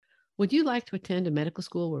Would you like to attend a medical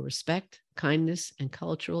school where respect, kindness, and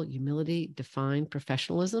cultural humility define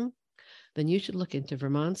professionalism? Then you should look into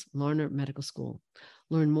Vermont's Larner Medical School.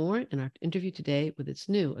 Learn more in our interview today with its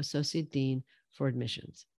new Associate Dean for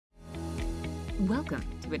Admissions. Welcome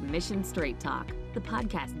to Admission Straight Talk, the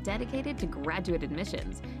podcast dedicated to graduate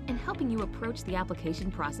admissions and helping you approach the application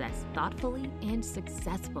process thoughtfully and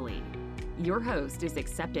successfully. Your host is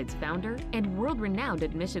Accepted's founder and world-renowned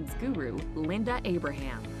admissions guru, Linda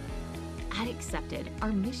Abraham. At Accepted,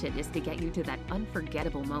 our mission is to get you to that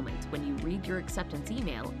unforgettable moment when you read your acceptance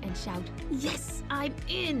email and shout, "Yes, I'm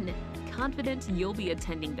in!" Confident you'll be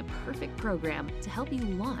attending the perfect program to help you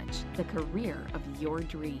launch the career of your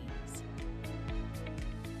dreams.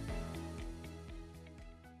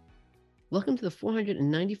 Welcome to the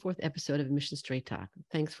 494th episode of Admission Straight Talk.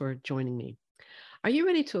 Thanks for joining me. Are you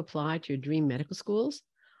ready to apply to your dream medical schools?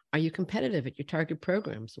 Are you competitive at your target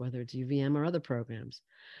programs, whether it's UVM or other programs?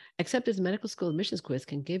 Accepted's Medical School Admissions Quiz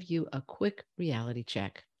can give you a quick reality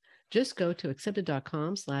check. Just go to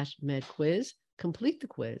accepted.com/medquiz, complete the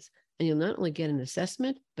quiz, and you'll not only get an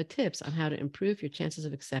assessment, but tips on how to improve your chances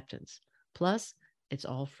of acceptance. Plus, it's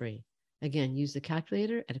all free. Again, use the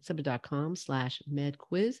calculator at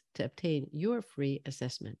accepted.com/medquiz to obtain your free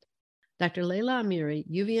assessment. Dr. Leila Amiri,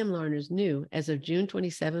 UVM Larner's new, as of June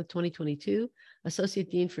 27, 2022, Associate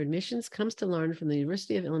Dean for Admissions, comes to Larner from the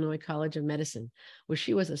University of Illinois College of Medicine, where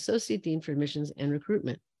she was Associate Dean for Admissions and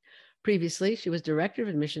Recruitment. Previously, she was Director of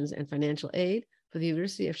Admissions and Financial Aid for the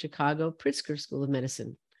University of Chicago Pritzker School of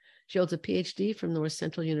Medicine. She holds a PhD from North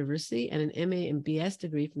Central University and an MA and BS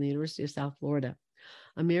degree from the University of South Florida.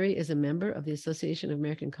 Amiri is a member of the Association of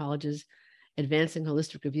American Colleges Advancing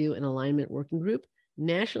Holistic Review and Alignment Working Group,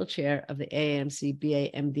 National Chair of the AAMC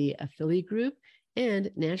BAMD Affiliate Group, and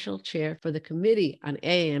National Chair for the Committee on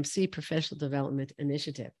AAMC Professional Development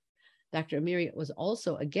Initiative. Dr. Amiri was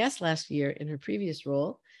also a guest last year in her previous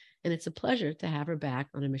role, and it's a pleasure to have her back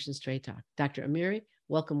on Admission Straight Talk. Dr. Amiri,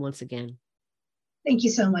 welcome once again. Thank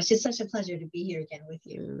you so much. It's such a pleasure to be here again with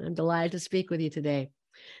you. I'm delighted to speak with you today.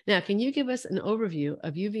 Now, can you give us an overview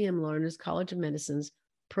of UVM Larner's College of Medicine's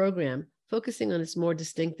program, focusing on its more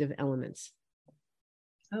distinctive elements?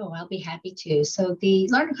 Oh, I'll be happy to. So the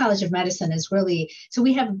Larner College of Medicine is we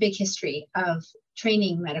have a big history of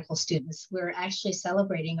training medical students. We're actually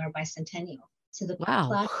celebrating our bicentennial. So the class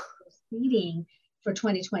we're seating for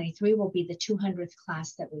 2023 will be the 200th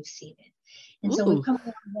class that we've seated. And so we've come a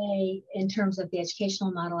long way in terms of the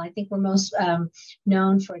educational model. I think we're most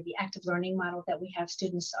known for the active learning model that we have.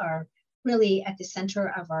 Students are really at the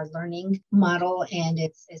center of our learning model, and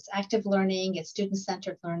it's active learning, it's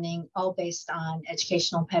student-centered learning, all based on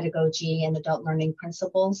educational pedagogy and adult learning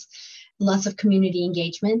principles. Lots of community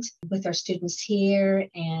engagement with our students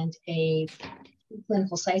here, and two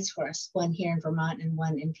clinical sites for us, one here in Vermont and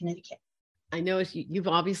one in Connecticut. I know you've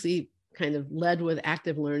obviously kind of led with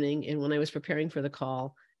active learning, and when I was preparing for the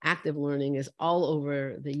call, active learning is all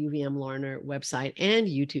over the UVM Larner website and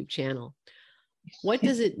YouTube channel. What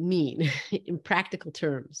does it mean in practical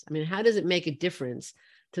terms? I mean, how does it make a difference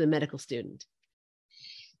to the medical student?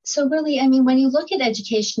 So really, I mean, when you look at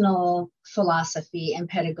educational philosophy and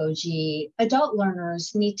pedagogy, adult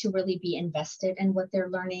learners need to really be invested in what they're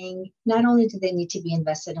learning. Not only do they need to be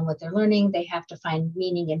invested in what they're learning, they have to find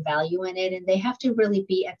meaning and value in it, and they have to really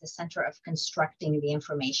be at the center of constructing the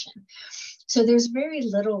information. So there's very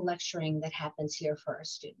little lecturing that happens here for our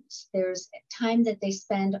students. There's time that they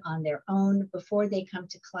spend on their own before they come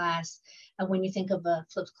to class, when you think of a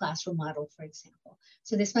flipped classroom model, for example.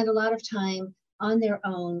 So they spend a lot of time on their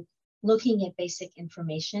own looking at basic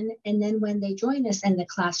information. And then when they join us in the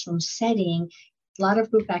classroom setting, a lot of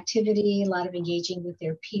group activity, a lot of engaging with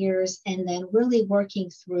their peers, and then really working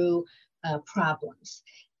through problems.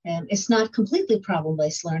 It's not completely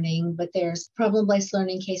problem-based learning, but there's problem-based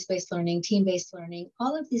learning, case-based learning, team-based learning,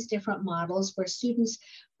 all of these different models where students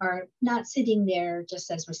are not sitting there just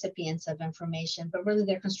as recipients of information, but really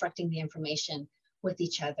they're constructing the information with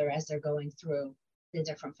each other as they're going through the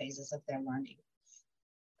different phases of their learning.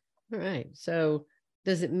 All right. So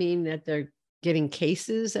does it mean that they're getting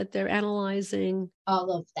cases that they're analyzing?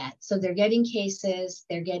 All of that. So they're getting cases,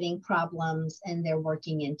 they're getting problems, and they're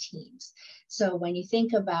working in teams. So when you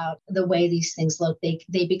think about the way these things look, they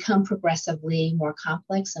become progressively more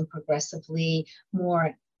complex and progressively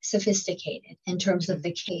more sophisticated in terms of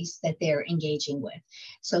the case that they're engaging with.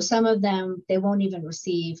 So some of them, they won't even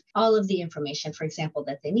receive all of the information, for example,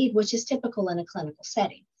 that they need, which is typical in a clinical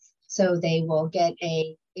setting. So they will get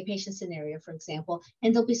a a patient scenario, for example,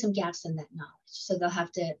 and there'll be some gaps in that knowledge. So they'll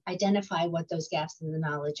have to identify what those gaps in the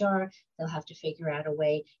knowledge are. They'll have to figure out a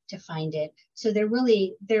way to find it. So they're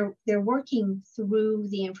working through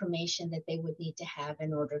the information that they would need to have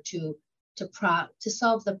in order to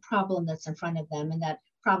solve the problem that's in front of them. And that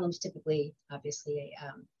problem's typically, obviously,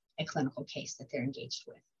 a clinical case that they're engaged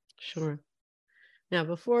with. Sure. Now,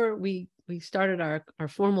 before we started our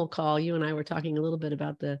formal call, you and I were talking a little bit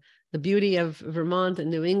about the beauty of Vermont and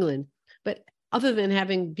New England. But other than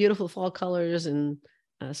having beautiful fall colors and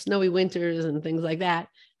snowy winters and things like that,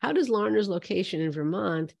 how does Larner's location in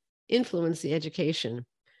Vermont influence the education?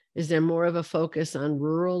 Is there more of a focus on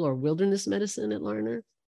rural or wilderness medicine at Larner?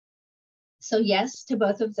 So yes, to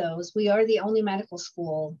both of those. We are the only medical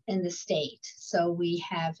school in the state. So we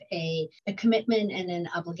have a commitment and an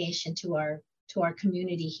obligation to our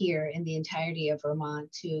community here in the entirety of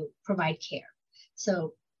Vermont to provide care.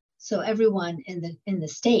 So everyone in the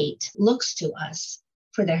state looks to us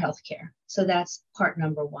for their health care. So that's part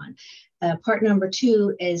number one. Part number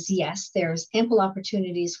two is, yes, there's ample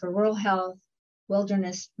opportunities for rural health,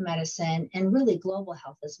 wilderness medicine, and really global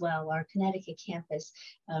health as well. Our Connecticut campus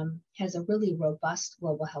has a really robust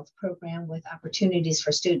global health program with opportunities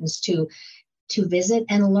for students to visit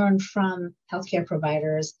and learn from healthcare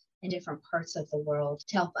providers in different parts of the world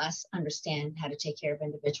to help us understand how to take care of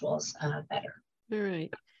individuals better. All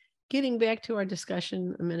right. Getting back to our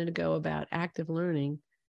discussion a minute ago about active learning,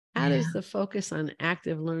 how does the focus on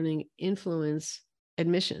active learning influence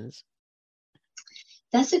admissions?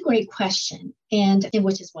 That's a great question, and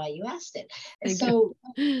which is why you asked it.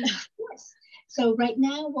 Yes. So right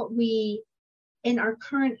now, in our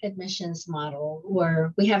current admissions model,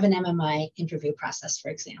 where we have an MMI interview process, for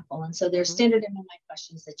example, and so there's standard MMI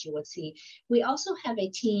questions that you would see. We also have a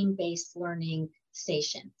team-based learning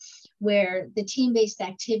station where the team-based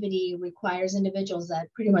activity requires individuals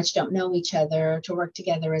that pretty much don't know each other to work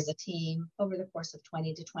together as a team over the course of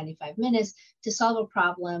 20 to 25 minutes to solve a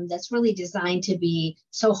problem that's really designed to be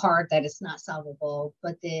so hard that it's not solvable.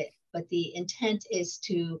 But the intent is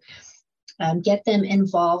to get them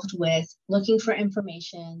involved with looking for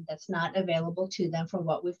information that's not available to them from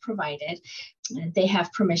what we've provided. They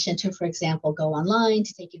have permission to, for example, go online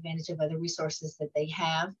to take advantage of other resources that they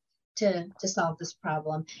have to solve this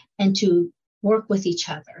problem, and to work with each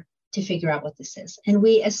other to figure out what this is. And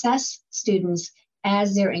we assess students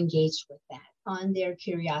as they're engaged with that, on their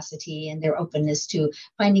curiosity and their openness to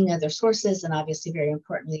finding other sources, and obviously, very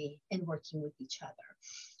importantly, in working with each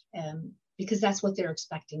other. Because that's what they're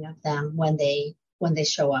expecting of them when they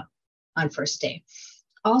show up on first day.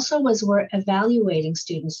 Also, as we're evaluating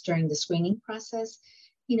students during the screening process,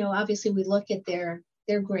 obviously we look at their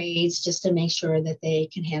grades just to make sure that they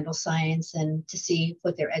can handle science and to see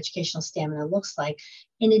what their educational stamina looks like.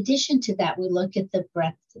 In addition to that, we look at the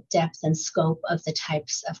breadth, depth, and scope of the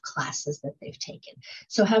types of classes that they've taken.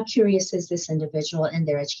 So how curious is this individual in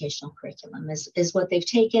their educational curriculum? Is what they've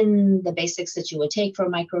taken the basics that you would take for a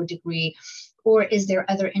micro degree, or is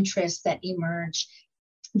there other interests that emerge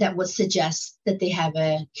that would suggest that they have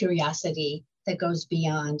a curiosity that goes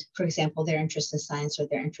beyond, for example, their interest in science or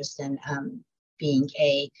their interest in being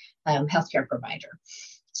a healthcare provider?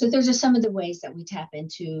 So those are some of the ways that we tap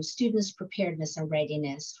into students' preparedness and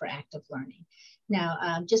readiness for active learning.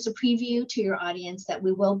 Now, just a preview to your audience that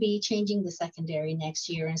we will be changing the secondary next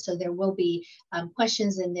year. And so there will be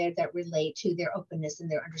questions in there that relate to their openness and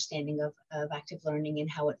their understanding of active learning and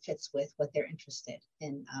how it fits with what they're interested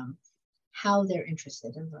in, how they're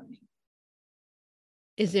interested in learning.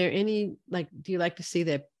 Is there any, do you like to see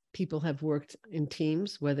that people have worked in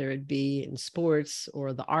teams, whether it be in sports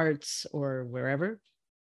or the arts or wherever?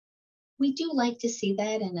 We do like to see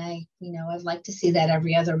that. And I'd like to see that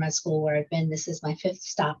every other med school where I've been. This is my 5th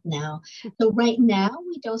stop now. So right now,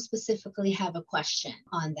 we don't specifically have a question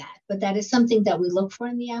on that, but that is something that we look for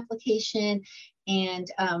in the application. And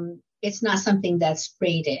it's not something that's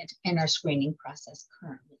rated in our screening process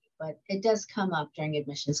currently, but it does come up during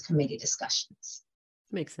admissions committee discussions.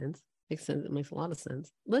 Makes sense. Makes sense. It makes a lot of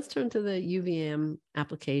sense. Let's turn to the UVM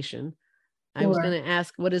application. I was going to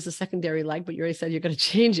ask, what is the secondary like? But you already said you're going to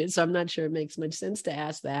change it, so I'm not sure it makes much sense to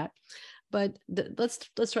ask that. But let's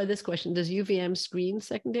try this question. Does UVM screen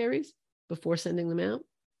secondaries before sending them out?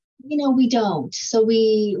 We don't. So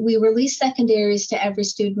we release secondaries to every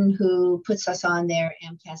student who puts us on their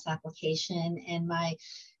AMCAS application. And my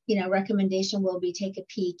recommendation will be take a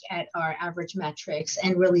peek at our average metrics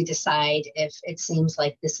and really decide if it seems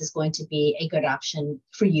like this is going to be a good option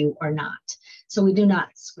for you or not. So we do not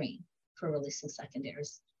screen for releasing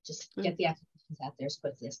secondaries. Just get the applications out there as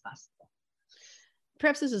quickly as possible.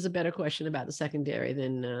 perhaps this is a better question about the secondary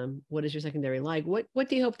than what is your secondary like? What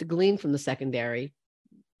do you hope to glean from the secondary,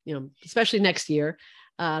 especially next year,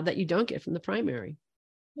 that you don't get from the primary?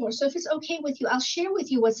 Sure. So if it's okay with you, I'll share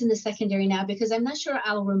with you what's in the secondary now, because I'm not sure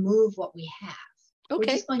I'll remove what we have. Okay.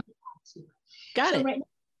 We're just going to add to it. Got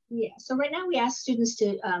it. So right now we ask students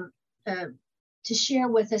to share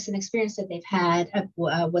with us an experience that they've had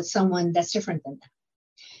with someone that's different than them,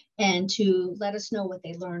 and to let us know what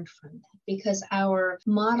they learned from that, because our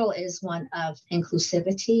model is one of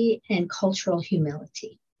inclusivity and cultural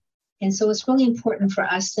humility. And so it's really important for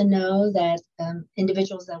us to know that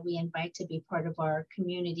individuals that we invite to be part of our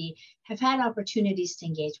community have had opportunities to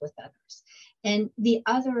engage with others. And the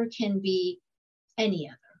other can be any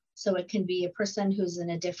other. So it can be a person who's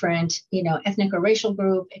in a different, ethnic or racial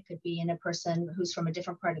group. It could be in a person who's from a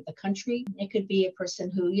different part of the country. It could be a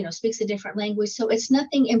person who, speaks a different language. So it's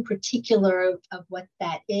nothing in particular of what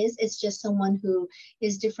that is. It's just someone who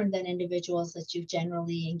is different than individuals that you've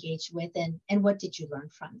generally engaged with. And what did you learn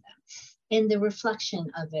from them? And the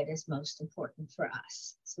reflection of it is most important for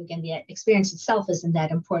us. So again, the experience itself isn't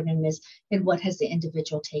that important, as in what has the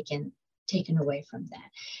individual taken away from that.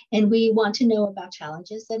 And we want to know about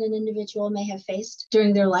challenges that an individual may have faced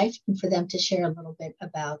during their life, and for them to share a little bit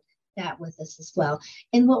about that with us as well.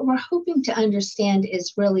 And what we're hoping to understand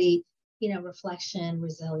is really, reflection,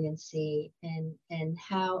 resiliency, and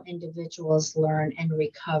how individuals learn and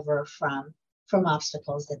recover from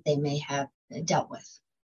obstacles that they may have dealt with.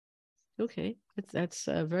 Okay, that's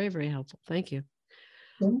very, very helpful. Thank you.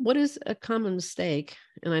 Mm-hmm. What is a common mistake,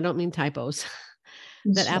 and I don't mean typos,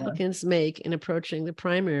 that Sure. applicants make in approaching the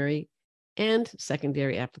primary and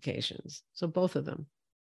secondary applications? So both of them.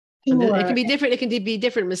 Sure. It can be different. It can be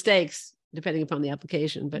different mistakes depending upon the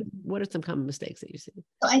application. But what are some common mistakes that you see?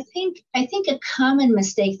 So I think a common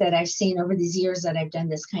mistake that I've seen over these years that I've done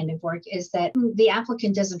this kind of work is that the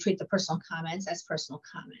applicant doesn't treat the personal comments as personal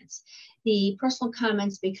comments. The personal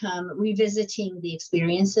comments become revisiting the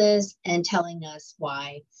experiences and telling us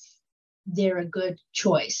why they're a good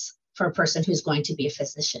choice for a person who's going to be a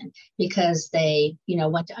physician, because they,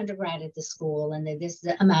 went to undergrad at the school and they did this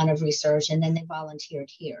amount of research and then they volunteered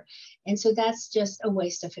here. And so that's just a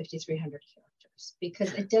waste of 5,300 characters,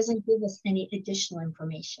 because it doesn't give us any additional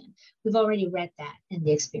information. We've already read that in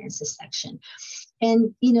the experiences section.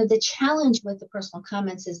 And, the challenge with the personal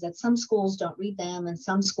comments is that some schools don't read them and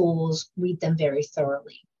some schools read them very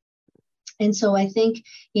thoroughly. And so I think,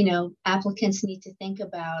 applicants need to think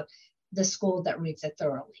about the school that reads it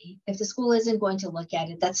thoroughly. If the school isn't going to look at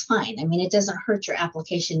it, that's fine. I mean, it doesn't hurt your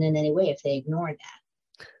application in any way if they ignore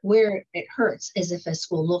that. Where it hurts is if a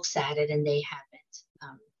school looks at it and they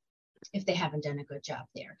haven't, if they haven't done a good job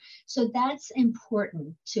there. So that's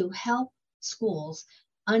important to help schools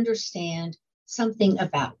understand something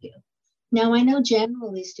about you. Now, I know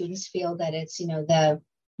generally students feel that it's,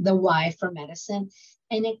 the why for medicine.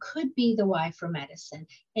 And it could be the why for medicine.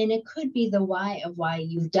 And it could be the why of why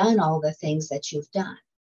you've done all the things that you've done.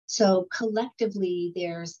 So collectively,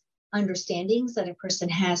 there's understandings that a person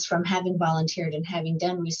has from having volunteered and having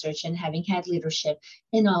done research and having had leadership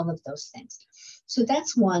in all of those things. So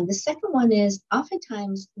that's one. The second one is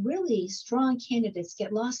oftentimes really strong candidates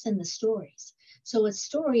get lost in the stories. So it's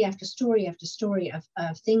story after story after story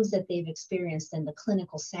of things that they've experienced in the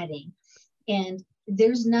clinical setting. And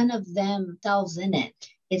there's none of themselves in it.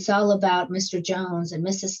 It's all about Mr. Jones and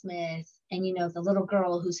Mrs. Smith and, the little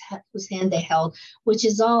girl whose hand they held, which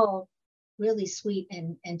is all really sweet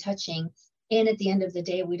and touching. And at the end of the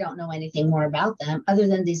day, we don't know anything more about them other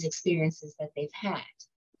than these experiences that they've had.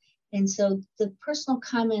 And so the personal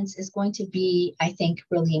comments is going to be, I think,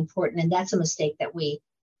 really important. And that's a mistake that we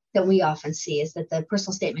often see, is that the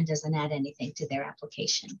personal statement doesn't add anything to their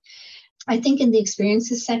application. I think in the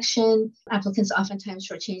experiences section, applicants oftentimes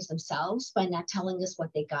shortchange themselves by not telling us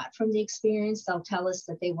what they got from the experience. They'll tell us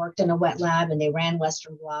that they worked in a wet lab and they ran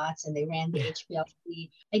Western blots and they ran the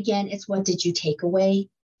HPLC. Again, it's what did you take away?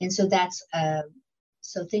 And so that's,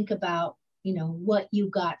 so think about, what you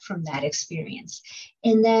got from that experience.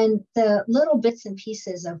 And then the little bits and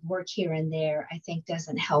pieces of work here and there, I think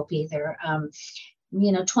doesn't help either.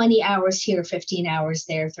 20 hours here, 15 hours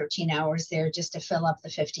there, 13 hours there, just to fill up the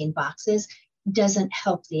 15 boxes doesn't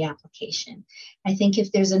help the application. I think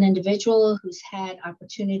if there's an individual who's had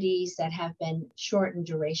opportunities that have been short in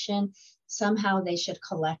duration, somehow they should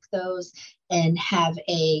collect those and have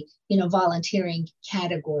a, volunteering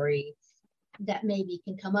category that maybe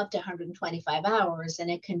can come up to 125 hours.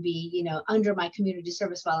 And it can be, under my community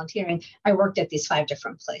service volunteering, I worked at these 5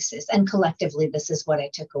 different places. And collectively, this is what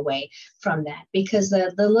I took away from that. Because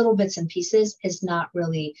the little bits and pieces is not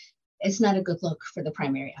really, it's not a good look for the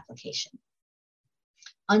primary application.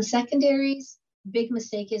 On secondaries, big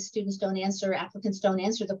mistake is applicants don't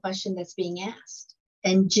answer the question that's being asked.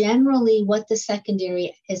 And generally what the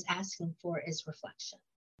secondary is asking for is reflection.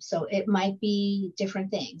 So it might be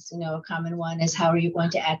different things. A common one is, how are you going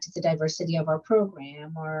to add to the diversity of our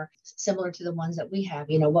program? Or similar to the ones that we have,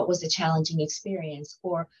 what was a challenging experience?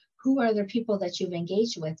 Or who are the people that you've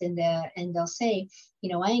engaged with? And they'll say,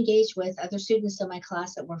 I engaged with other students in my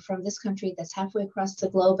class that were from this country that's halfway across the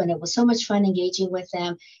globe, and it was so much fun engaging with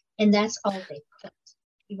them. And that's all they put.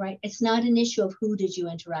 Right? It's not an issue of who did you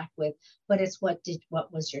interact with, but it's what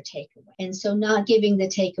was your takeaway. And so not giving the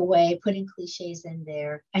takeaway, putting cliches in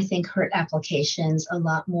there, I think hurt applications a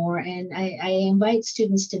lot more. And I invite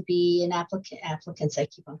students to be applicants, I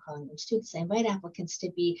keep on calling them students. I invite applicants to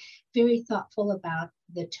be very thoughtful about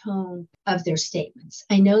the tone of their statements.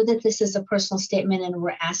 I know that this is a personal statement and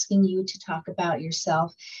we're asking you to talk about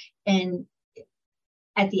yourself. And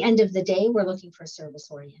at the end of the day, we're looking for a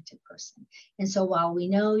service-oriented person. And so while we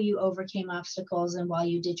know you overcame obstacles and while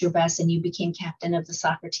you did your best and you became captain of the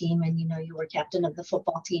soccer team and you were captain of the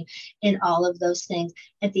football team and all of those things,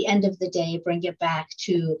 at the end of the day, bring it back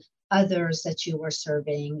to others that you were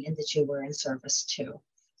serving and that you were in service to.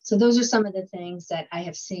 So those are some of the things that I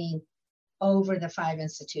have seen over the 5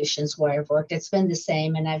 institutions where I've worked. It's been the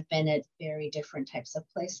same, and I've been at very different types of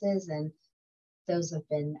places. And those have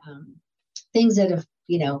been things that have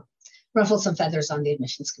ruffled some feathers on the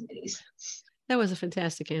admissions committees. That was a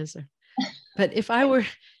fantastic answer. But if I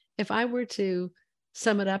were to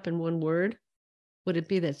sum it up in one word, would it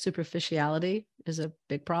be that superficiality is a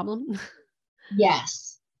big problem?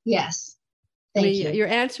 Yes. Thank you. Your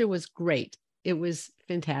answer was great. It was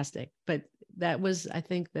fantastic. But that was, I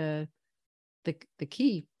think, the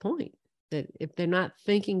key point, that if they're not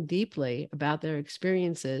thinking deeply about their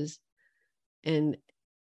experiences, and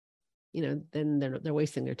then they're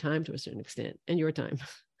wasting their time to a certain extent, and your time.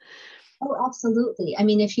 Oh, absolutely. I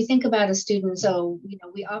mean, if you think about a student, so,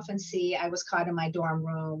 we often see, I was caught in my dorm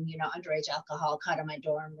room, underage alcohol, caught in my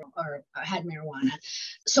dorm room, or had marijuana.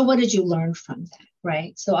 So what did you learn from that,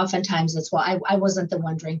 right? So oftentimes it's, well, I wasn't the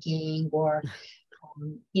one drinking, or,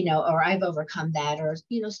 or I've overcome that, or,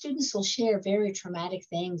 students will share very traumatic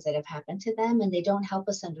things that have happened to them, and they don't help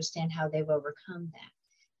us understand how they've overcome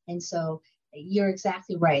that. And so you're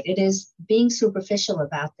exactly right. It is being superficial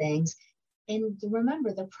about things. And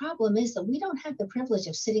remember, the problem is that we don't have the privilege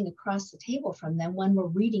of sitting across the table from them when we're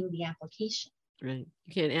reading the application. Right.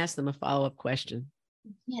 You can't ask them a follow-up question.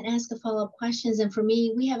 You can't ask the follow-up questions. And for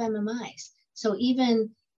me, we have MMIs. So even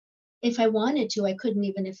if I wanted to, I couldn't,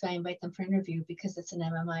 even if I invite them for interview, because it's an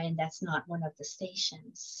MMI and that's not one of the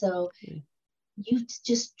stations. So you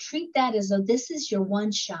just treat that as though this is your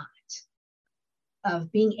one shot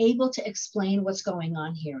of being able to explain what's going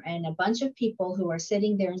on here. And a bunch of people who are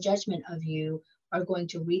sitting there in judgment of you are going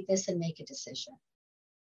to read this and make a decision.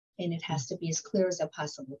 And it has to be as clear as it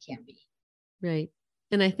possibly can be. Right.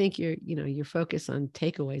 And I think your focus on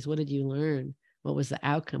takeaways. What did you learn? What was the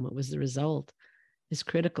outcome? What was the result? Is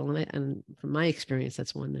critical. And from my experience,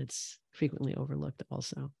 that's one that's frequently overlooked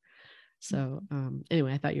also. So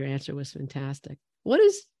anyway, I thought your answer was fantastic. What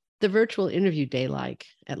is the virtual interview day like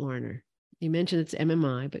at Larner? You mentioned it's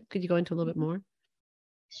MMI, but could you go into a little bit more?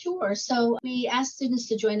 Sure. So we ask students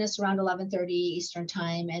to join us around 11:30 Eastern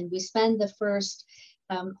time, and we spend the first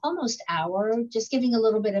almost hour just giving a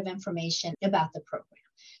little bit of information about the program.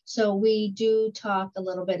 So we do talk a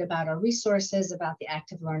little bit about our resources, about the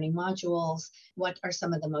active learning modules, what are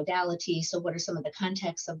some of the modalities, so what are some of the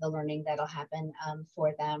contexts of the learning that'll happen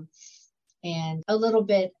for them, and a little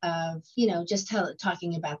bit of, just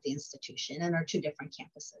talking about the institution and our 2 different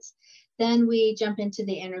campuses. Then we jump into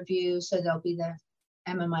the interview, so there'll be the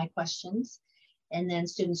MMI questions, and then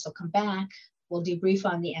students will come back, we'll debrief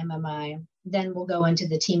on the MMI, then we'll go into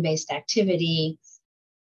the team-based activity,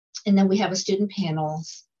 and then we have a student panel,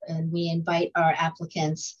 and we invite our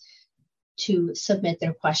applicants to submit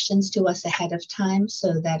their questions to us ahead of time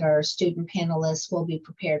so that our student panelists will be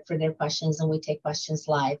prepared for their questions, and we take questions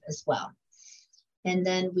live as well. And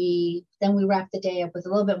then we wrap the day up with a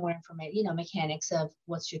little bit more information, mechanics of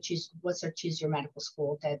what's our choose your medical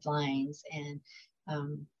school deadlines, and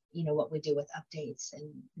what we do with updates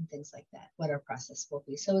and things like that, what our process will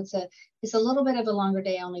be. So it's a little bit of a longer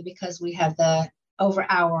day, only because we have the over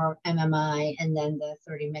hour MMI and then the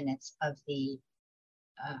 30 minutes of the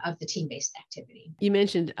team-based activity. You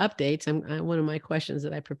mentioned updates. One of my questions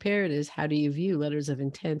that I prepared is, how do you view letters of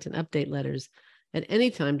intent and update letters at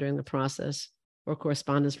any time during the process, or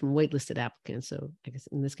correspondence from waitlisted applicants? So I guess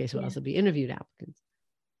in this case, it would also be interviewed applicants.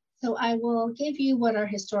 So I will give you what our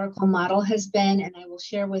historical model has been, and I will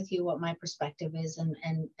share with you what my perspective is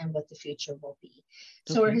and what the future will be.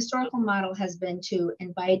 So our historical model has been to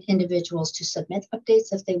invite individuals to submit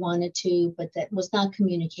updates if they wanted to, but that was not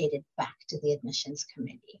communicated back to the admissions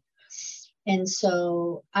committee. And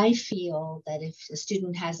so I feel that if a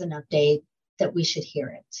student has an update, that we should hear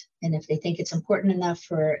it. And if they think it's important enough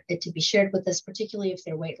for it to be shared with us, particularly if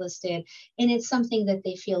they're waitlisted, and it's something that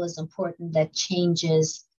they feel is important that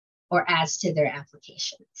changes or adds to their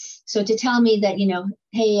application. So to tell me that,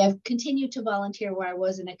 hey, I've continued to volunteer where I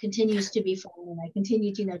was, and it continues to be fun, and I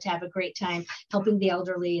continue to, to have a great time helping the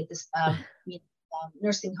elderly at this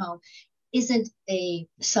nursing home, isn't a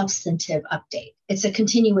substantive update. It's a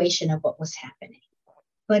continuation of what was happening.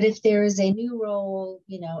 But if there is a new role,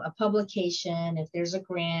 a publication, if there's a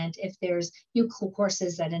grant, if there's new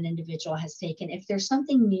courses that an individual has taken, if there's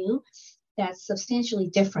something new that's substantially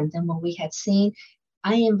different than what we had seen,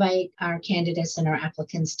 I invite our candidates and our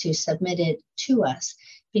applicants to submit it to us,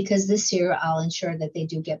 because this year I'll ensure that they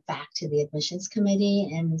do get back to the admissions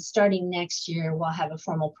committee. And starting next year, we'll have a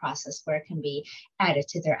formal process where it can be added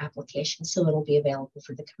to their application. So it'll be available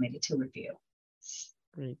for the committee to review.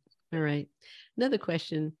 Great. All right. Another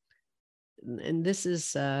question, and this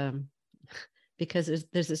is because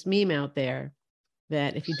there's this meme out there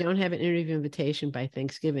that if you don't have an interview invitation by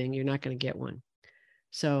Thanksgiving, you're not going to get one.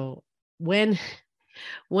 So when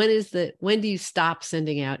do you stop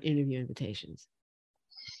sending out interview invitations?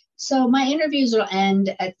 So my interviews will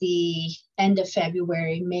end at the end of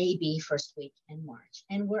February, maybe first week in March,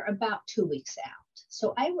 and we're about 2 weeks out.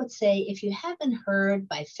 So I would say if you haven't heard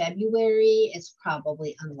by February, it's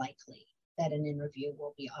probably unlikely that an interview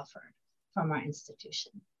will be offered from our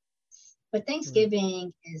institution. But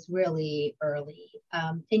Thanksgiving is really early.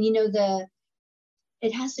 And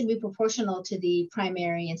it has to be proportional to the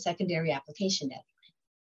primary and secondary application deadline.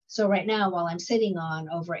 So right now, while I'm sitting on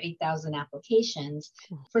over 8,000 applications,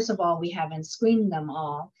 first of all, we haven't screened them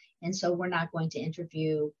all. And so we're not going to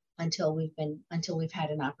interview until we've had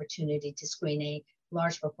an opportunity to screen a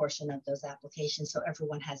large proportion of those applications, so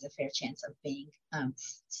everyone has a fair chance of being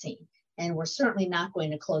seen. And we're certainly not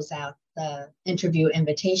going to close out the interview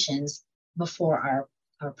invitations before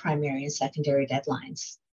our primary and secondary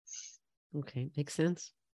deadlines. Okay, makes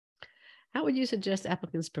sense. How would you suggest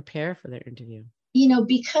applicants prepare for their interview?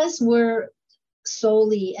 Because we're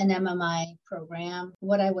solely an MMI program,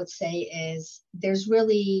 what I would say is there's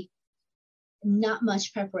really not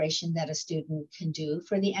much preparation that a student can do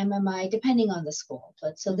for the MMI, depending on the school.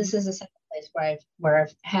 But so this is a second place where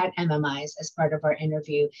I've had MMIs as part of our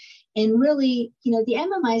interview. And really, the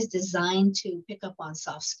MMI is designed to pick up on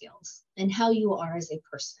soft skills and how you are as a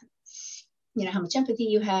person. How much empathy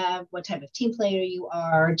you have, what type of team player you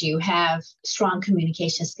are, do you have strong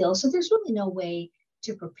communication skills? So there's really no way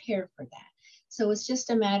to prepare for that. So it's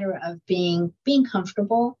just a matter of being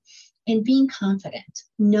comfortable and being confident,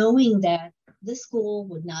 knowing that this school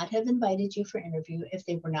would not have invited you for interview if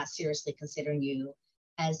they were not seriously considering you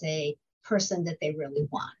as a person that they really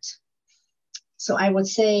want. So I would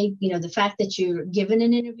say, the fact that you're given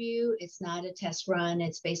an interview, it's not a test run.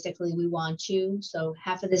 It's basically, we want you. So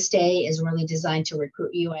half of this day is really designed to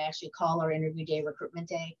recruit you. I actually call our interview day recruitment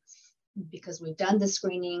day, because we've done the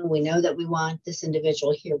screening. We know that we want this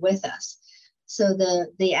individual here with us. So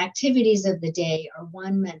the activities of the day are,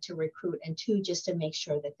 one, meant to recruit, and two, just to make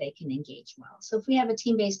sure that they can engage well. So if we have a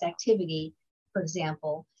team-based activity, for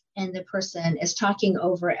example, and the person is talking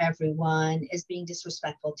over everyone, is being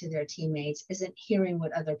disrespectful to their teammates, isn't hearing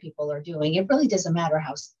what other people are doing, it really doesn't matter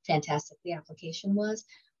how fantastic the application was.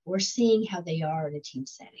 We're seeing how they are in a team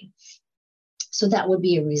setting. So that would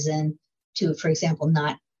be a reason to, for example,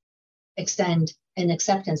 not extend an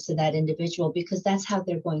acceptance to that individual, because that's how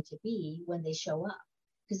they're going to be when they show up,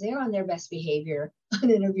 because they're on their best behavior on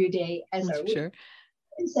interview day, as are we. Sure.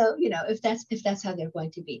 And so, if that's how they're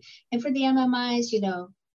going to be. And for the MMIs,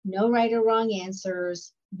 no right or wrong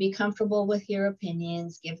answers, be comfortable with your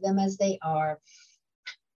opinions, give them as they are.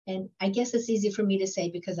 And I guess it's easy for me to say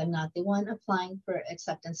because I'm not the one applying for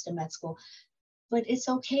acceptance to med school, but it's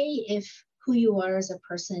okay if who you are as a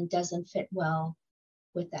person doesn't fit well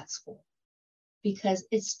with that school, because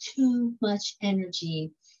it's too much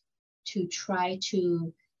energy to try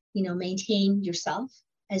to, maintain yourself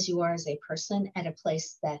as you are as a person at a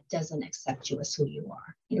place that doesn't accept you as who you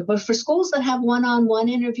are. But for schools that have one-on-one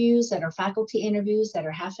interviews, that are faculty interviews, that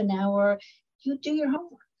are half an hour, you do your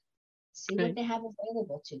homework. See what they have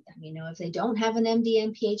available to them. If they don't have an MD,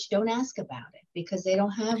 MPH, don't ask about it because they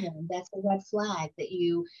don't have one. That's a red flag that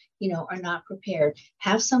you are not prepared.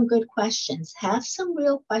 Have some good questions. Have some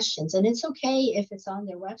real questions. And it's okay if it's on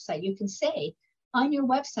their website. You can say, on your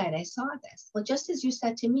website, I saw this. Well, just as you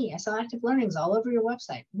said to me, I saw active learnings all over your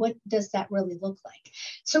website. What does that really look like?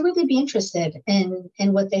 So really be interested in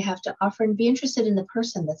what they have to offer, and be interested in the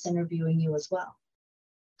person that's interviewing you as well.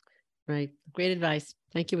 Right. Great advice.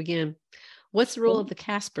 Thank you again. What's the role of the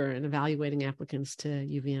Casper in evaluating applicants to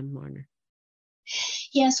UVM, Marner?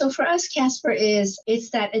 Yeah, so for us, Casper it's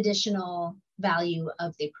that additional value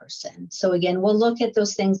of the person. So again, we'll look at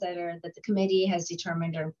those things that the committee has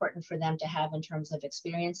determined are important for them to have in terms of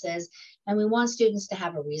experiences. And we want students to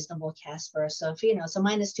have a reasonable Casper. So if, so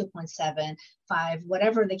minus 2.75,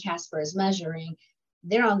 whatever the Casper is measuring,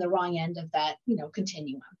 they're on the wrong end of that,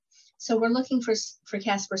 continuum. So we're looking for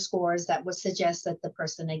Casper scores that would suggest that the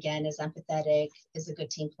person, again, is empathetic, is a good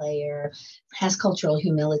team player, has cultural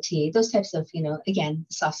humility, those types of, again,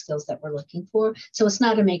 soft skills that we're looking for. So it's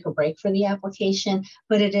not a make or break for the application,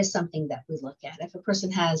 but it is something that we look at. If a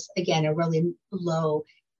person has, again, a really low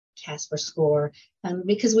Casper score,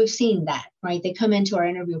 because we've seen that, right? They come into our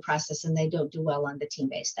interview process and they don't do well on the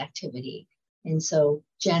team-based activity. And so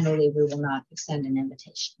generally we will not extend an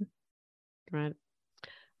invitation. Right.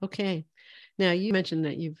 Okay. Now, you mentioned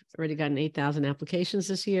that you've already gotten 8,000 applications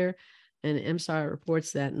this year, and MSAR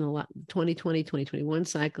reports that in the 2020-2021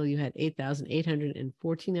 cycle, you had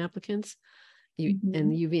 8,814 applicants.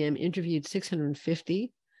 And the UVM interviewed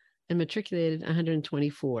 650 and matriculated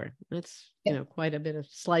 124. That's quite a bit of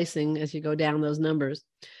slicing as you go down those numbers.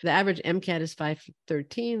 The average MCAT is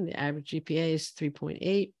 513. The average GPA is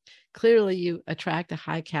 3.8. Clearly, you attract a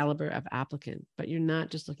high caliber of applicant, but you're not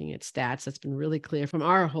just looking at stats. That's been really clear from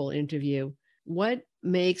our whole interview. What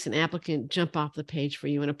makes an applicant jump off the page for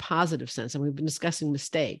you in a positive sense? And we've been discussing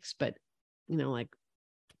mistakes, but like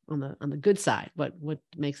on the good side, what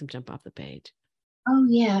makes them jump off the page? Oh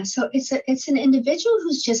yeah, so it's an individual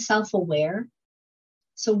who's just self-aware.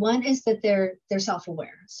 So one is that they're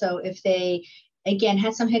self-aware. So if they, again,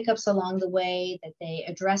 had some hiccups along the way, that they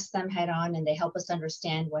address them head on and they help us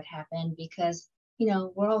understand what happened, because,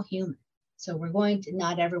 we're all human. So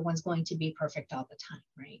not everyone's going to be perfect all the time,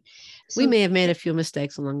 right? So we may have made a few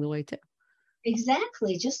mistakes along the way too.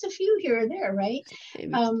 Exactly. Just a few here or there, right?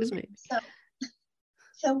 Maybe.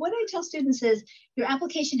 So what I tell students is your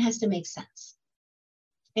application has to make sense.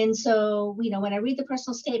 And so, when I read the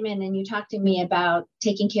personal statement and you talk to me about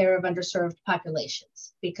taking care of underserved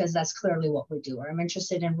populations, because that's clearly what we do, or I'm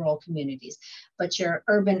interested in rural communities, but your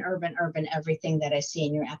urban, everything that I see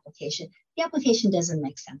in your application, the application doesn't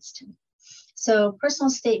make sense to me. So personal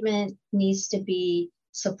statement needs to be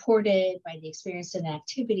supported by the experience and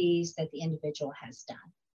activities that the individual has done.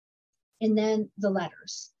 And then the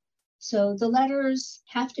letters. So the letters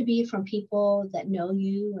have to be from people that know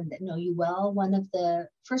you and that know you well. One of the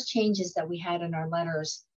first changes that we had in our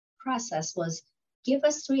letters process was give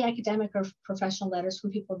us 3 academic or professional letters from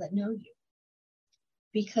people that know you.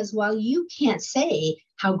 Because while you can't say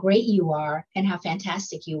how great you are and how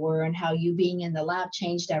fantastic you were and how you being in the lab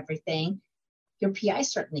changed everything, your PI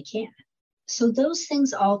certainly can. So those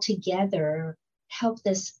things all together help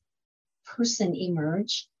this person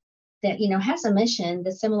emerge that, has a mission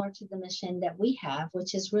that's similar to the mission that we have,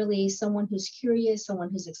 which is really someone who's curious, someone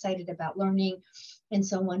who's excited about learning, and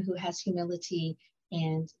someone who has humility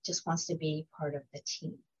and just wants to be part of the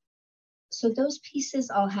team. So those pieces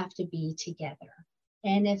all have to be together.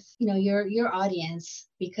 And if, your audience,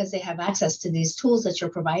 because they have access to these tools that you're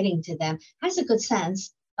providing to them, has a good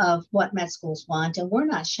sense of what med schools want, and we're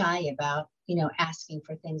not shy about, asking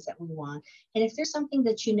for things that we want. And if there's something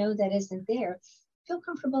that that isn't there, feel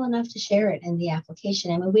comfortable enough to share it in the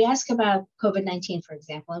application. I mean, we ask about COVID-19, for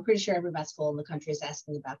example. I'm pretty sure every med school in the country is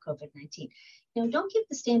asking about COVID-19. Don't give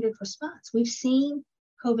the standard response. We've seen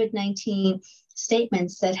COVID-19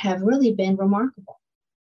 statements that have really been remarkable,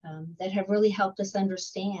 that have really helped us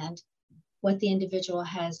understand what the individual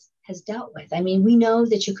has dealt with. I mean, we know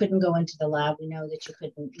that you couldn't go into the lab. We know that you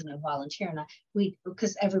couldn't, volunteer,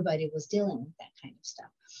 because everybody was dealing with that kind of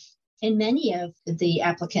stuff. And many of the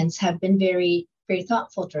applicants have been very, very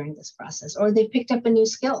thoughtful during this process, or they've picked up a new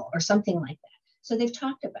skill or something like that. So they've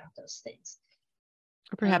talked about those things.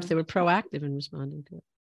 Or perhaps they were proactive in responding to it.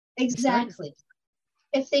 Exactly.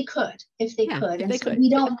 If they could. And so we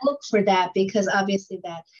don't look for that, because obviously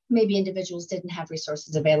that maybe individuals didn't have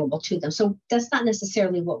resources available to them. So that's not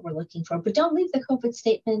necessarily what we're looking for. But don't leave the COVID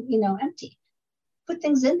statement, empty. Put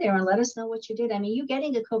things in there and let us know what you did. I mean, you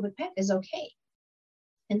getting a COVID PET is okay.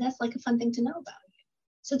 And that's like a fun thing to know about you.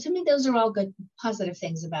 So to me, those are all good, positive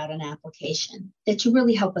things about an application that you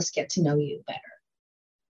really help us get to know you better.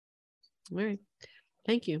 All right.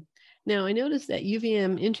 Thank you. Now, I noticed that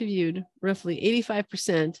UVM interviewed roughly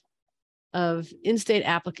 85% of in-state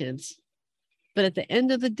applicants But at the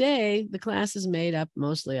end of the day, the class is made up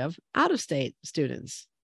mostly of out-of-state students,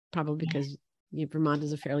 probably because Vermont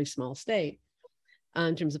is a fairly small state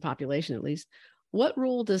in terms of population, at least. What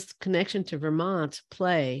role does connection to Vermont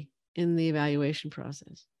play in the evaluation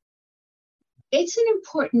process? It's an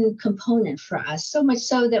important component for us, so much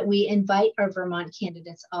so that we invite our Vermont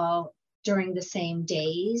candidates all during the same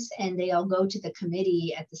days, and they all go to the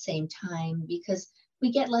committee at the same time, because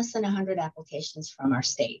we get less than 100 applications from our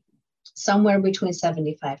state, somewhere between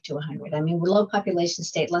 75 to 100. I mean, we're a low population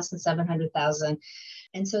state, less than 700,000.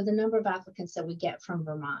 And so the number of applicants that we get from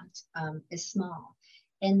Vermont is small.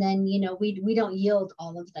 And then, we don't yield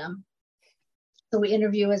all of them. So we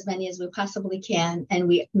interview as many as we possibly can, and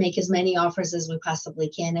we make as many offers as we possibly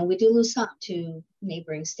can. And we do lose some to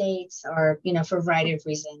neighboring states, or, for a variety of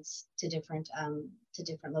reasons, to different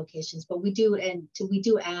locations. But we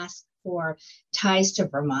do ask for ties to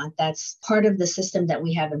Vermont. That's part of the system that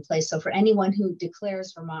we have in place. So for anyone who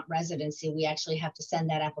declares Vermont residency, we actually have to send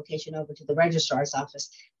that application over to the registrar's office.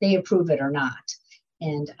 They approve it or not.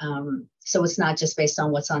 And so it's not just based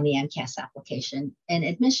on what's on the MCAS application. And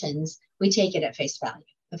admissions, we take it at face value.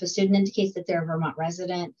 If a student indicates that they're a Vermont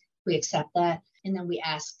resident, we accept that. And then we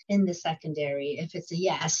ask in the secondary, if it's a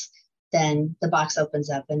yes, then the box opens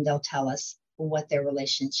up and they'll tell us what their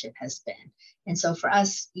relationship has been. And so for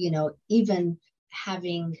us, even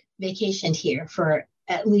having vacationed here for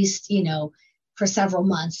at least, for several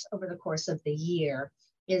months over the course of the year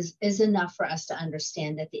is enough for us to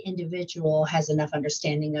understand that the individual has enough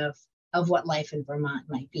understanding of what life in Vermont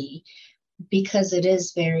might be, because it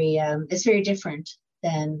is it's very different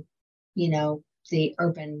than, the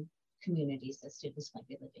urban communities that students might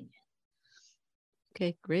be living in.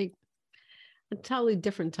 Okay, great. A totally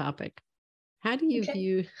different topic. How do you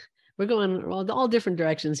view, we're going all different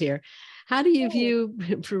directions here. How do you view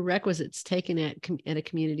prerequisites taken at a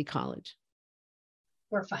community college?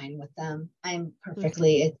 We're fine with them. I'm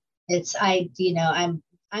perfectly, I'm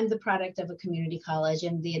the product of a community college,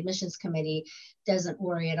 and the admissions committee doesn't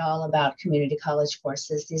worry at all about community college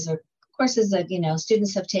courses. These are courses that,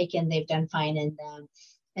 students have taken, they've done fine in them,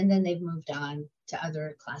 and then they've moved on to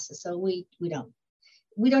other classes. So we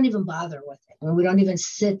don't even bother with it. I mean, we don't even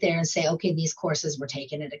sit there and say, okay, these courses were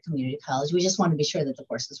taken at a community college. We just want to be sure that the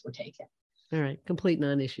courses were taken. All right. Complete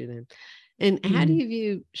non-issue then. And how do you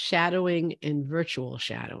view shadowing and virtual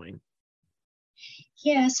shadowing?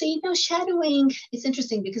 Yeah, so, shadowing is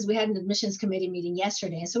interesting because we had an admissions committee meeting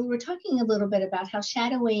yesterday. So we were talking a little bit about how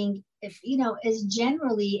shadowing, is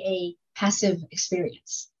generally a passive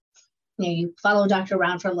experience. You follow a doctor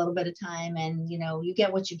around for a little bit of time, and, you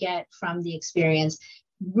get what you get from the experience,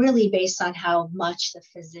 really based on how much the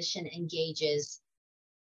physician engages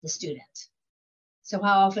the student. So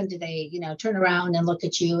how often do they, turn around and look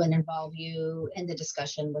at you and involve you in the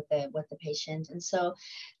discussion with the patient? And so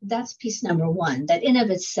that's piece number one, that in of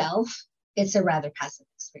itself, it's a rather passive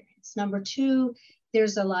experience. Number two,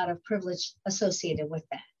 there's a lot of privilege associated with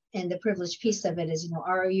that. And the privilege piece of it is,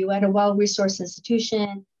 are you at a well-resourced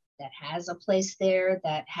institution that has a place there,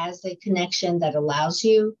 that has a connection that allows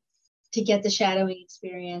you to get the shadowing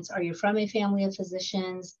experience? Are you from a family of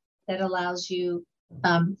physicians that allows you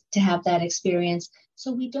to have that experience?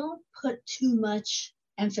 So we don't put too much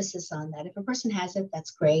emphasis on that. If a person has it,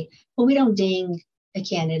 that's great, but we don't ding a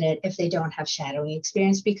candidate if they don't have shadowing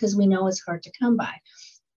experience, because we know it's hard to come by,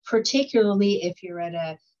 particularly if you're at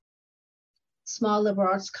a small liberal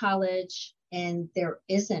arts college and there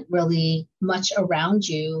isn't really much around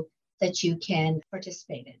you that you can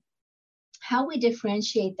participate in. How we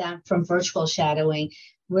differentiate that from virtual shadowing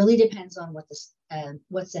really depends on what's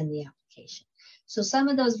in the application. So some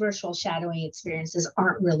of those virtual shadowing experiences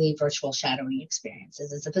aren't really virtual shadowing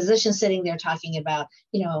experiences. It's a physician sitting there talking about,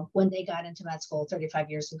 when they got into med school 35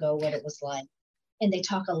 years ago, what it was like. And they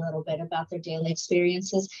talk a little bit about their daily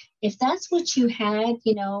experiences. If that's what you had,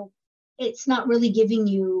 it's not really giving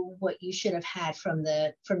you what you should have had from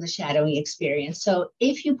the shadowing experience. So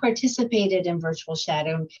if you participated in virtual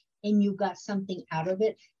shadowing and you got something out of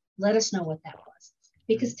it, let us know what that was.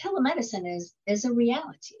 Because telemedicine is a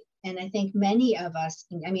reality. And I think many of us,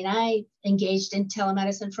 I engaged in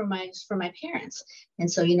telemedicine for my parents.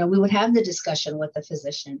 And so, we would have the discussion with the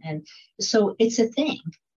physician. And so it's a thing.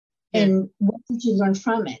 Yeah. And what did you learn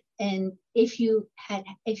from it? And if you've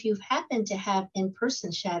happened to have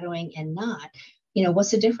in-person shadowing and not,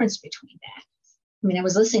 what's the difference between that? I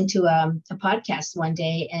was listening to a podcast one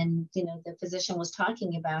day, and, the physician was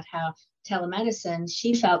talking about how telemedicine,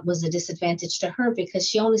 she felt, was a disadvantage to her because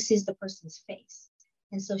she only sees the person's face.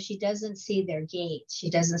 And so she doesn't see their gait. She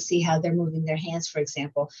doesn't see how they're moving their hands, for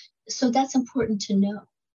example. So that's important to know.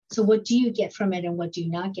 So what do you get from it and what do you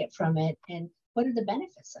not get from it? And what are the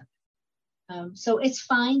benefits of it? So it's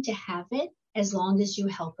fine to have it as long as you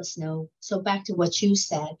help us know. So back to what you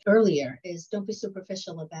said earlier is don't be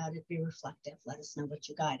superficial about it, be reflective, let us know what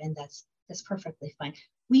you got. And that's perfectly fine.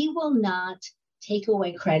 We will not take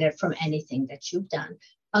away credit from anything that you've done,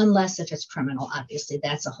 unless if it's criminal, obviously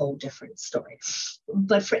that's a whole different story.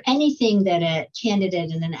 But for anything that a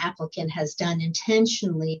candidate and an applicant has done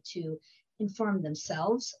intentionally to inform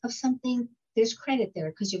themselves of something, there's credit there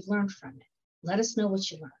because you've learned from it. Let us know what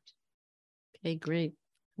you learned. Okay, great.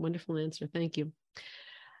 Wonderful answer. Thank you.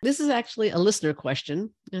 This is actually a listener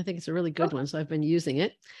question. I think it's a really good one, so I've been using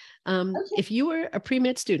it. Okay. If you were a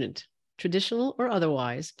pre-med student, traditional or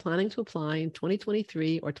otherwise, planning to apply in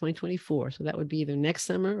 2023 or 2024, so that would be either next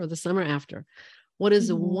summer or the summer after, what is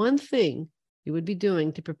the one thing you would be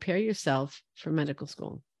doing to prepare yourself for medical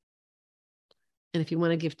school? And if you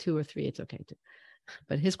want to give 2 or 3, it's okay too.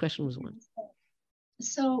 But his question was 1.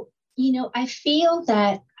 So, I feel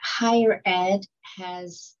that higher ed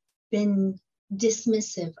has been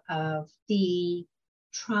dismissive of the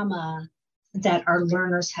trauma that our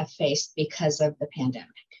learners have faced because of the pandemic.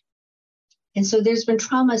 And so there's been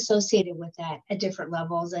trauma associated with that at different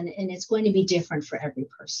levels, and it's going to be different for every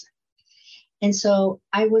person. And so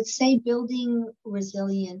I would say building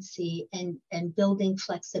resiliency and building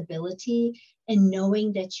flexibility and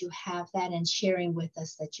knowing that you have that and sharing with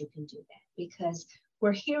us that you can do that, because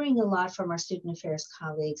we're hearing a lot from our student affairs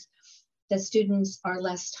colleagues that students are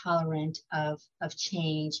less tolerant of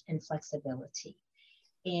change and flexibility.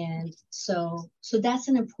 And so that's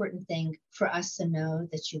an important thing for us to know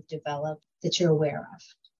that you've developed, that you're aware of.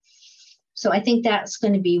 So I think that's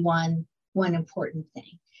going to be one important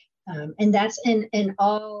thing. And that's in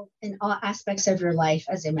all aspects of your life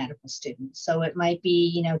as a medical student. So it might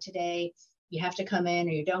be, today you have to come in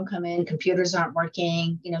or you don't come in, computers aren't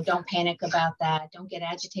working, don't panic about that. Don't get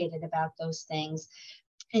agitated about those things,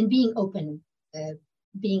 and being open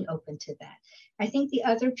to that. I think the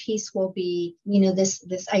other piece will be,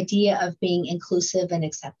 this idea of being inclusive and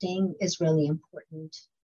accepting is really important,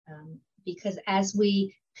 because as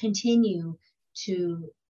we continue to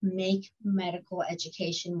make medical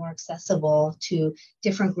education more accessible to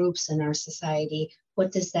different groups in our society,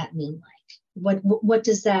 what does that mean like? What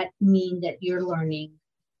does that mean that your learning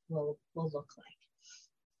will look like?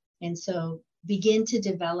 And so begin to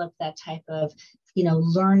develop that type of,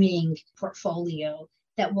 learning portfolio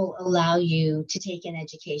that will allow you to take in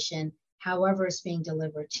education however it's being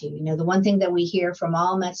delivered to you. The one thing that we hear from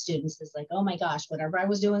all med students is like, oh my gosh, whatever I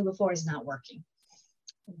was doing before is not working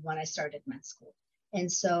when I started med school.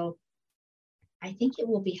 And so I think it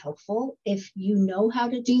will be helpful if you know how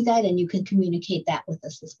to do that and you can communicate that with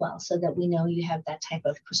us as well, so that we know you have that type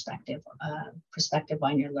of perspective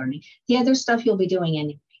on your learning. The other stuff you'll be doing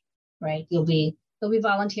anyway, right? You'll be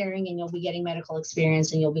volunteering and you'll be getting medical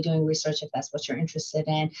experience and you'll be doing research if that's what you're interested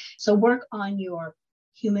in. So work on your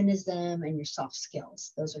humanism and your soft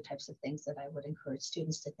skills. Those are types of things that I would encourage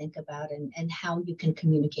students to think about and how you can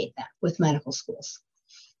communicate that with medical schools.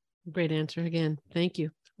 Great answer again. Thank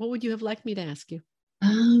you. What would you have liked me to ask you?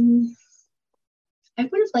 I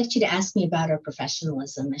would have liked you to ask me about our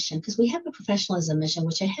professionalism mission, because we have a professionalism mission,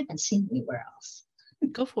 which I haven't seen anywhere else.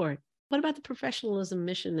 Go for it. What about the professionalism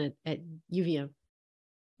mission at UVM?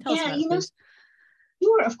 Tell us about it, please.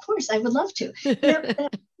 Sure, of course, I would love to.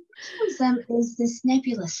 Professionalism is this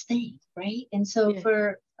nebulous thing, right? And so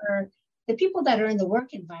for the people that are in the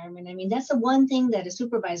work environment, that's the one thing that a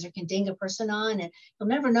supervisor can ding a person on and you'll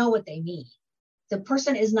never know what they mean. The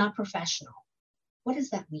person is not professional. What does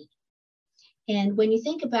that mean? And when you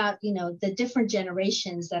think about, the different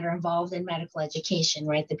generations that are involved in medical education,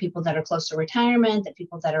 right? The people that are close to retirement, the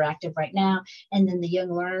people that are active right now, and then the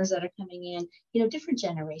young learners that are coming in, different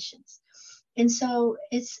generations. And so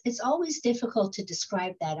it's always difficult to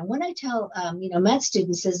describe that. And what I tell, med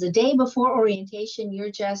students is the day before orientation,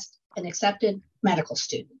 you're just an accepted medical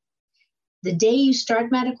student. The day you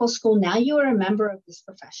start medical school, now you are a member of this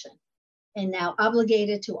profession and now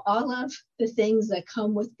obligated to all of the things that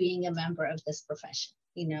come with being a member of this profession,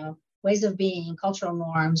 ways of being, cultural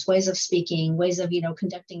norms, ways of speaking, ways of,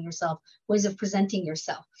 conducting yourself, ways of presenting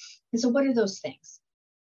yourself. And so what are those things?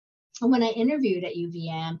 And when I interviewed at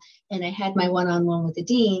UVM and I had my one-on-one with the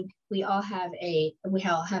dean, we all have a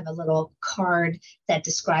little card that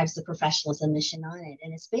describes the professionalism mission on it.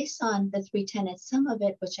 And it's based on the 3 tenets, some of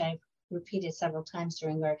it, which I've repeated several times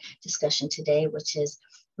during our discussion today, which is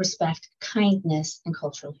respect, kindness, and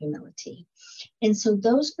cultural humility. And so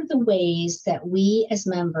those are the ways that we as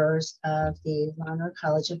members of the Larner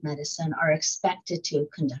College of Medicine are expected to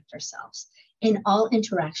conduct ourselves in all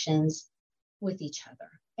interactions with each other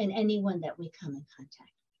and anyone that we come in contact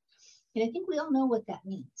with. And I think we all know what that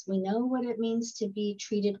means. We know what it means to be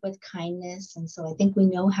treated with kindness. And so I think we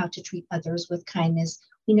know how to treat others with kindness.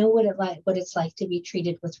 We know what it's like to be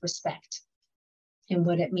treated with respect, and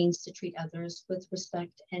what it means to treat others with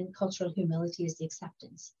respect. And cultural humility is the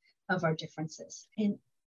acceptance of our differences. And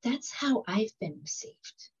that's how I've been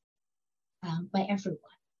received by everyone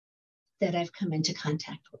that I've come into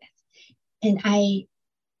contact with. And I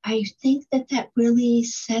think that really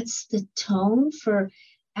sets the tone for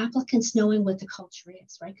applicants knowing what the culture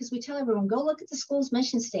is, right? Because we tell everyone, go look at the school's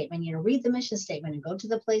mission statement, read the mission statement, and go to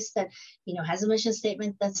the place that, has a mission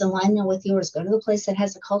statement that's in alignment with yours. Go to the place that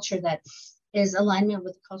has a culture that is alignment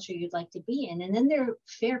with the culture you'd like to be in. And then their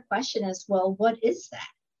fair question is, well, what is that?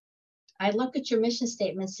 I look at your mission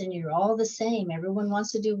statements and you're all the same. Everyone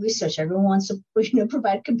wants to do research. Everyone wants to,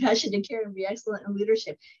 provide compassion and care and be excellent in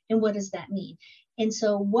leadership. And what does that mean? And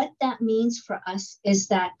so what that means for us is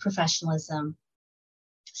that professionalism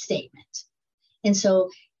statement. And so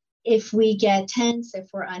if we get tense, if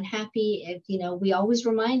we're unhappy, if, we always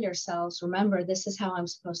remind ourselves, remember, this is how I'm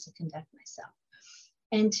supposed to conduct myself.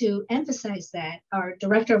 And to emphasize that, our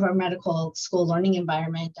director of our medical school learning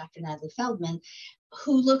environment, Dr. Natalie Feldman,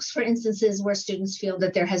 who looks for instances where students feel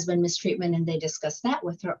that there has been mistreatment and they discuss that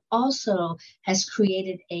with her, also has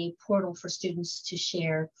created a portal for students to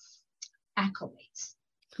share accolades.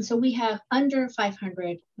 And so we have under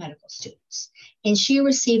 500 medical students, and she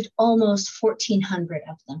received almost 1,400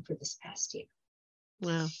 of them for this past year.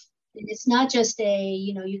 Wow. And it's not just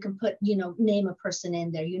you can put, name a person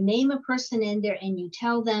in there. You name a person in there and you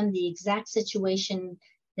tell them the exact situation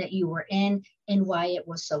that you were in and why it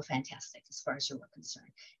was so fantastic as far as you were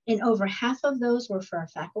concerned. And over half of those were for our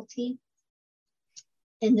faculty.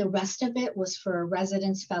 And the rest of it was for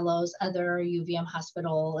residents, fellows, other UVM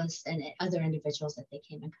hospitals, and other individuals that they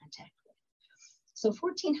came in contact with. So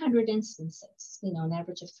 1,400 instances, an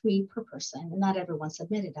average of 3 per person, and not everyone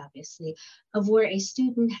submitted, obviously, of where a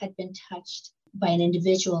student had been touched by an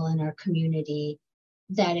individual in our community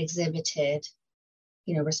that exhibited,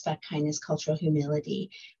 respect, kindness, cultural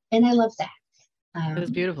humility. And I love that. That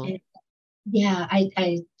is beautiful. And, yeah,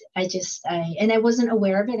 I wasn't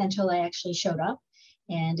aware of it until I actually showed up.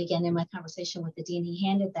 And again, in my conversation with the dean, he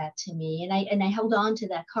handed that to me, and I held on to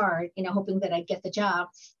that card, hoping that I'd get the job.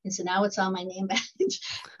 And so now it's on my name badge.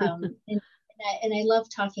 And I love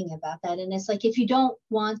talking about that. And it's like, if you don't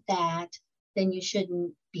want that, then you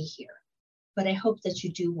shouldn't be here. But I hope that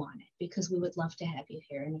you do want it, because we would love to have you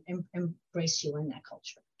here and embrace you in that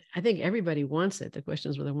culture. I think everybody wants it. The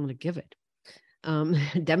question is whether they want to give it.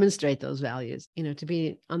 Demonstrate those values. To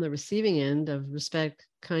be on the receiving end of respect,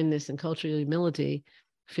 kindness, and cultural humility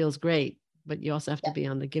feels great, but you also have to be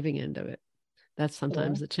on the giving end of it. That's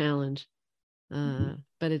sometimes the challenge.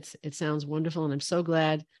 But it sounds wonderful, and I'm so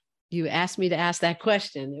glad you asked me to ask that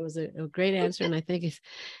question. It was a great answer, and I think it's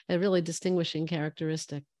a really distinguishing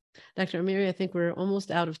characteristic. Dr. Amiri, I think we're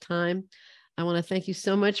almost out of time. I want to thank you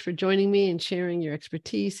so much for joining me and sharing your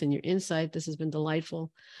expertise and your insight. This has been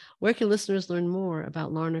delightful. Where can listeners learn more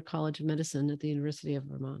about Larner College of Medicine at the University of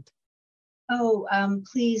Vermont?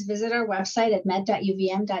 Please visit our website at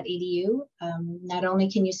med.uvm.edu. Not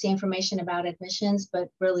only can you see information about admissions, but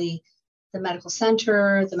really the medical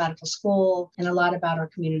center, the medical school, and a lot about our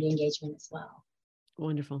community engagement as well.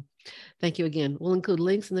 Wonderful. Thank you again. We'll include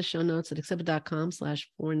links in the show notes at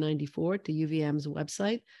accepted.com/494 to UVM's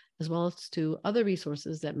website, as well as to other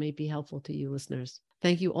resources that may be helpful to you listeners.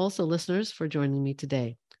 Thank you also, listeners, for joining me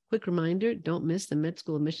today. Quick reminder, don't miss the Med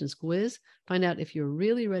School Admissions Quiz. Find out if you're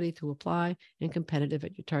really ready to apply and competitive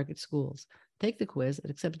at your target schools. Take the quiz at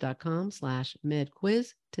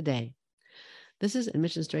accepted.com/medquiz today. This is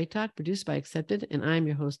Admission Straight Talk, produced by Accepted, and I'm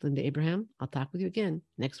your host, Linda Abraham. I'll talk with you again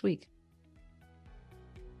next week.